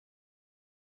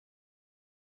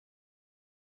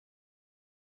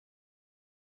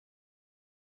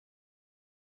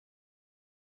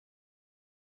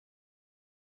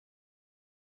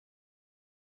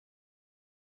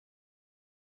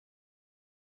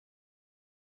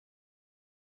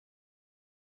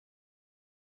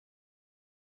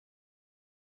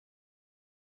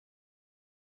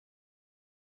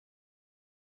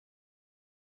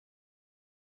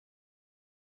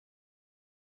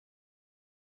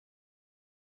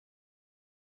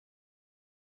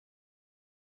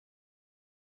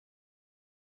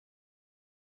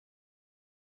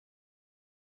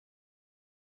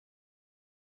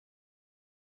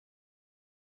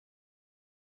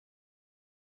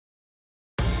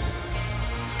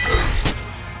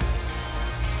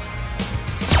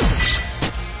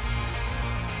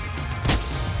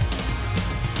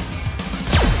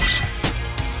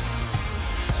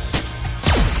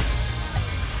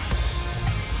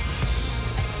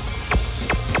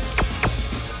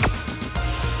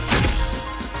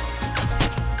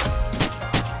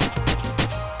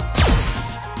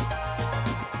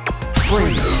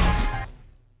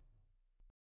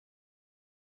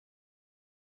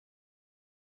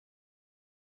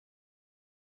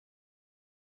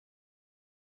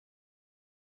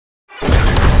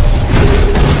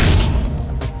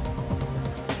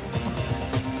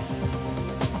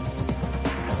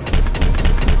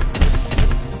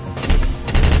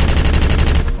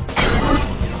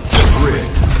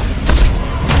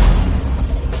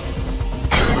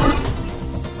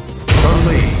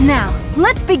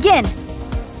Let's begin!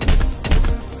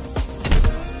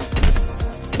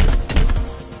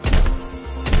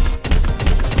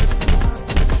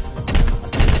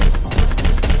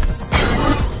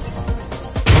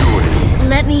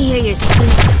 Let me hear your sweet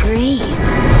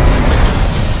scream.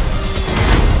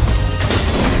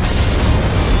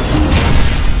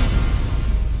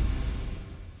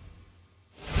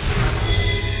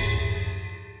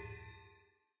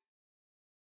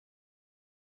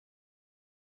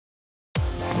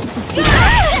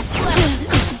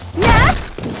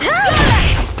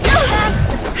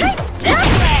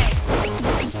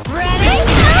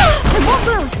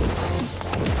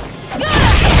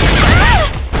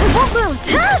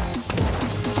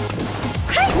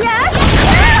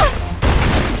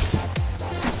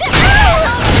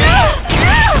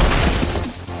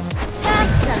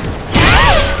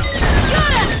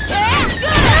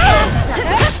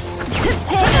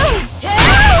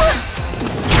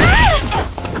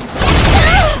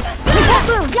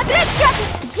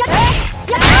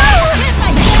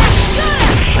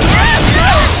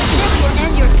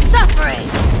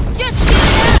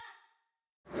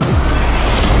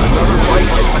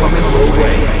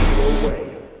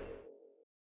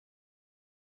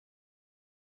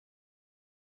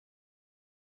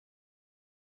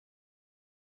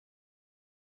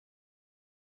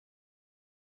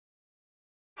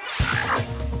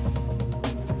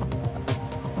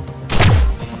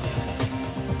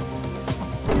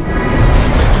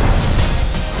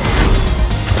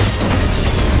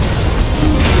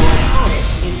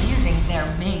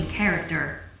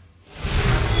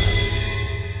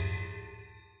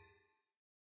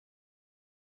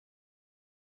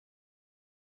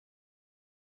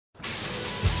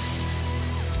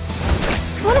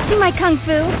 Wanna see my kung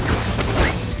fu?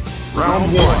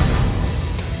 Round 1.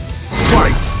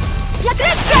 Fight!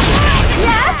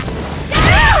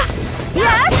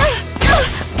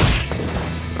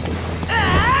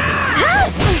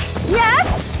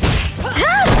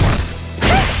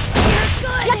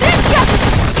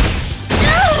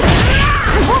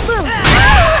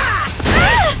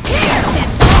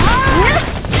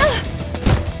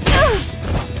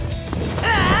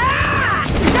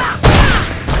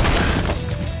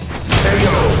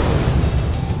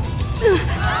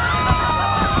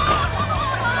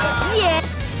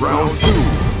 Round 2.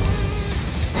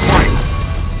 Fight!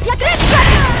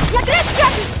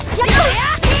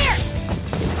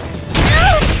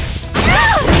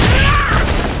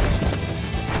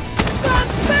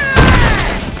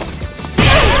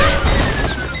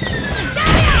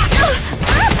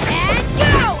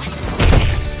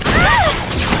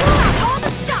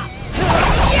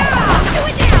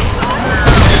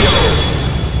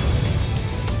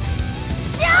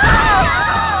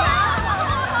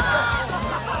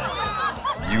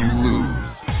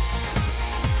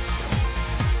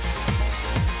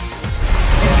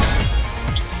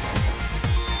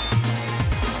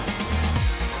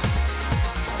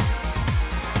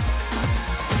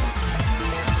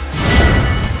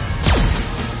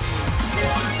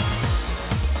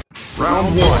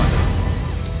 Round 1.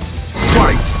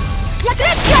 Fight!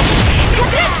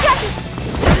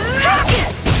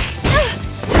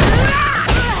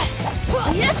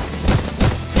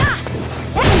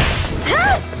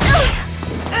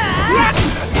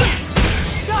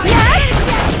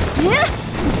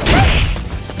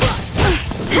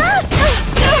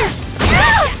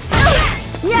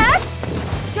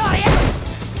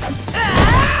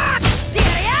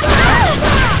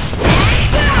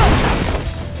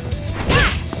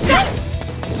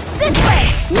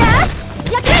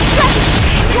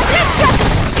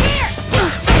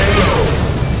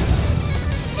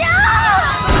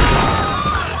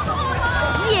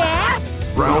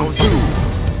 Round 2.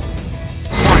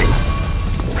 Fight!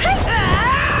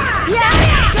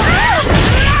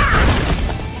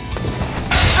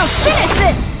 I'll finish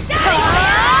this!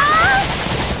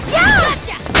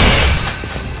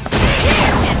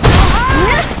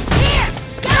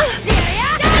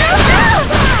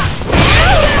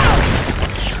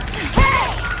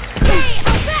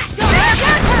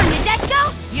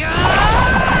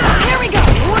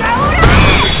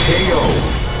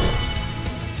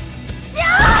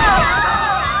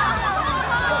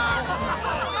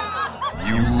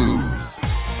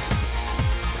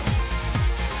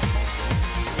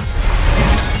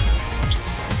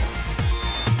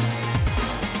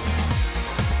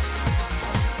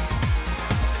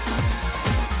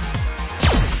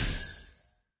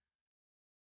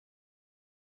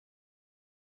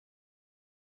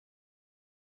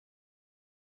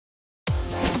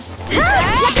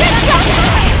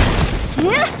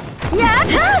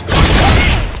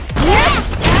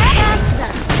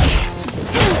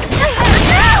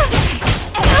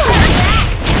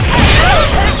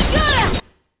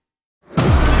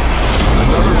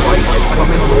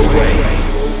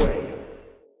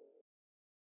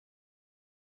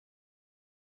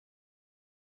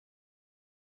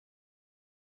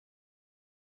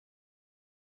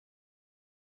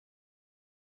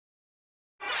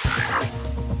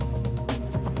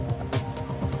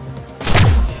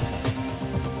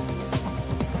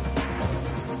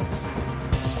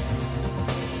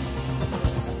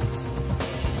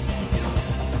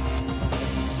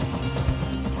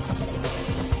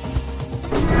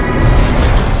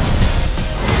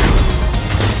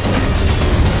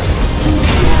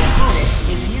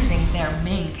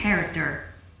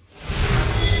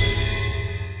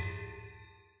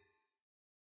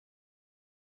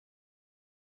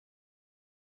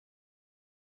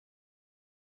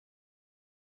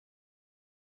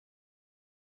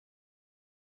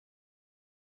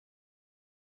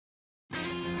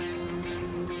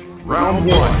 Round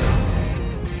one.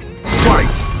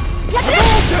 Fight!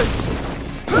 Hadouken!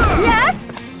 Yeah!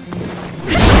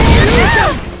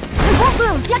 I won't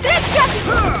lose!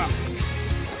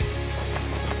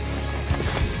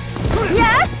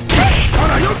 Yeah!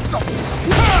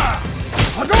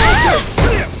 Hadouken!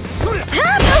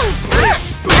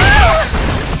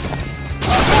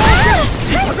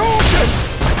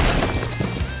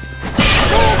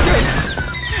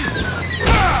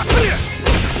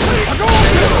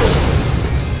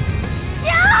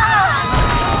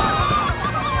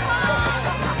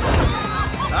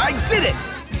 I did it!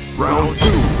 Round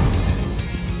two.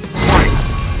 Fight!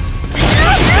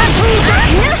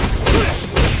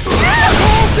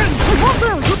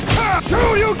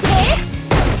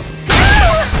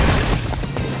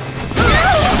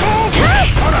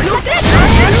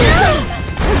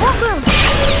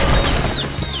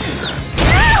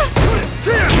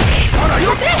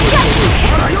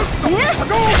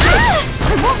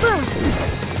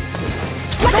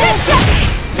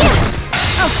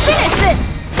 I'll finish this!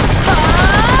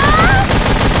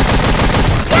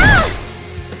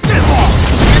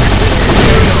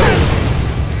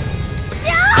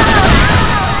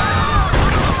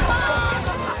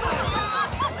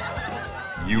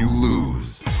 You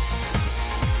lose.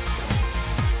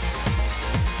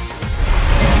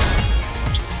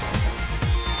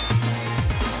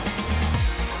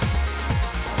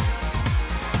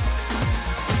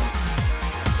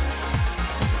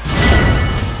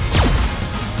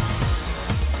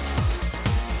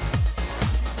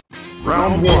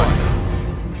 Round one.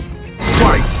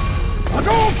 Fight!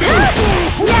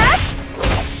 Yeah!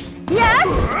 Yeah!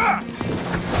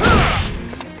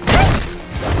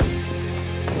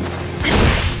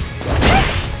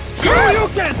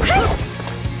 Hadouken!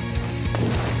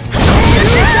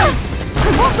 I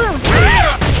won't lose!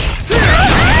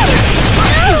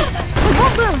 I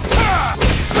won't lose!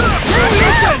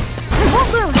 I won't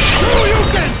lose!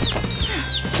 Hadouken!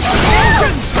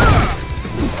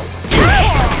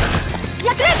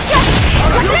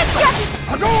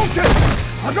 Hadouken!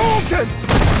 Hadouken!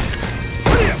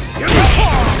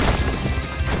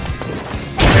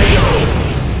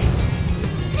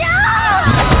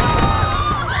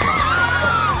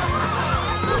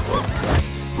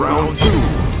 Round two.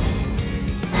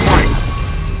 Fight!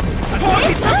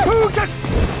 Hadouken!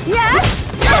 Yeah!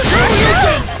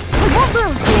 I won't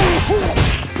lose!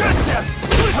 Gotcha!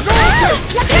 Hadouken!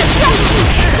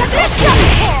 Hadouken!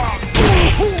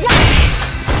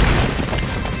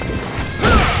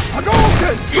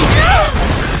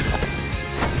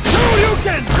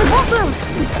 Hadouken! I won't lose!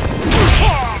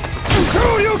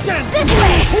 Hadouken! This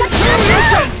way!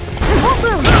 I won't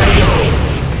lose!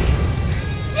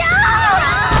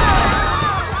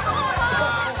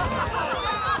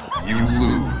 You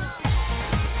lose.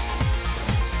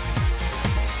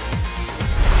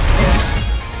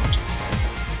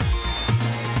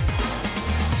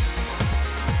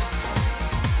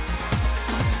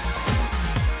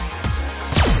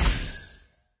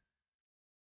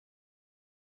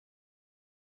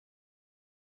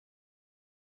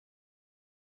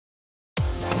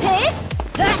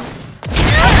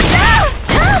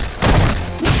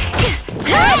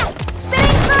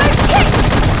 Spinning bird kick!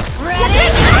 Ready?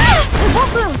 I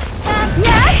won't lose!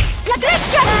 Yeah!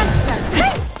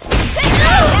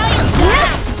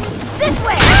 This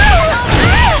way!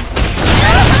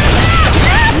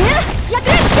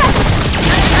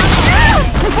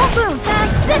 I won't lose!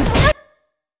 This way!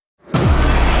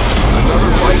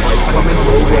 Another fight is coming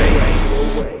your way.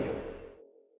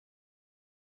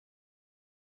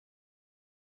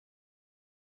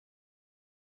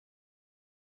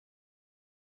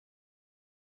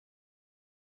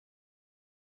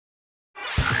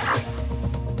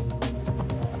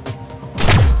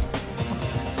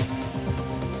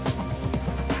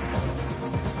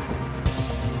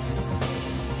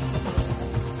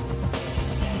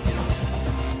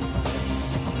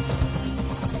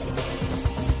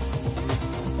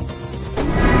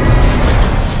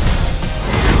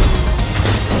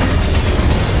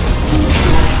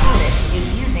 Is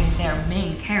using their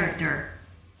main character.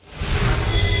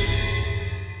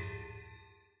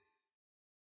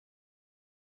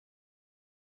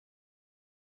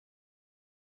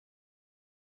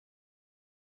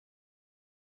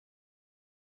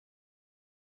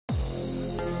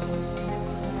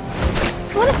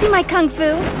 Want to see my kung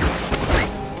fu?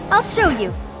 I'll show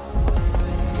you.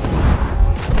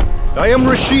 I am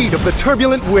Rashid of the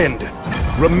Turbulent Wind.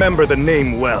 Remember the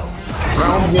name well.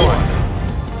 Round one.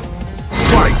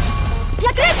 Fight!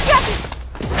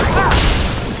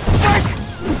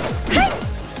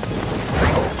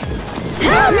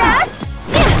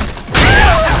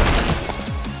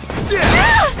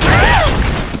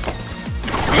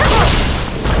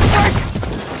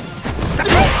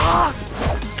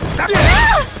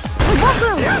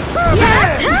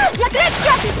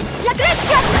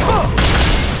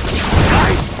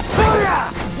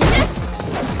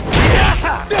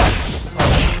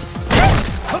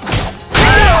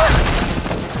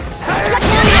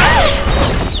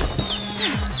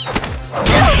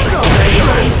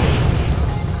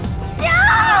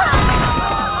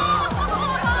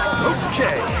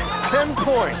 10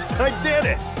 points! I did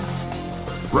it!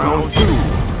 Round 2.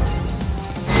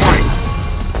 Fight!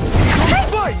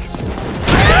 Fight!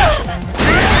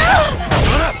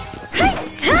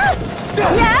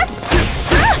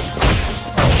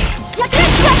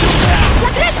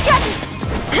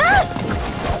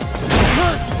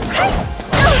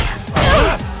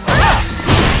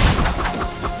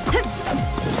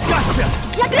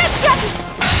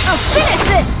 I'll finish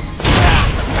this!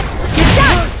 You're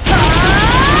done!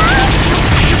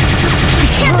 You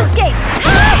can't escape!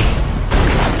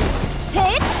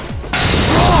 Take!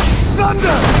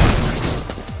 Thunder!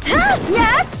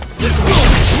 Yeah!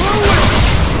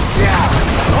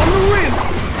 On the wind!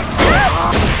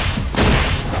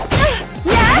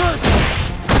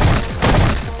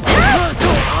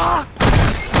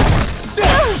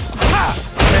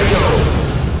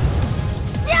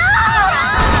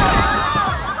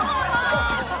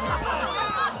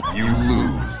 You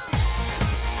lose.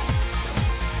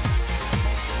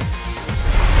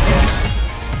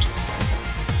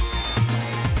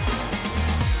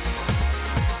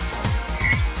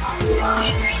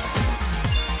 Round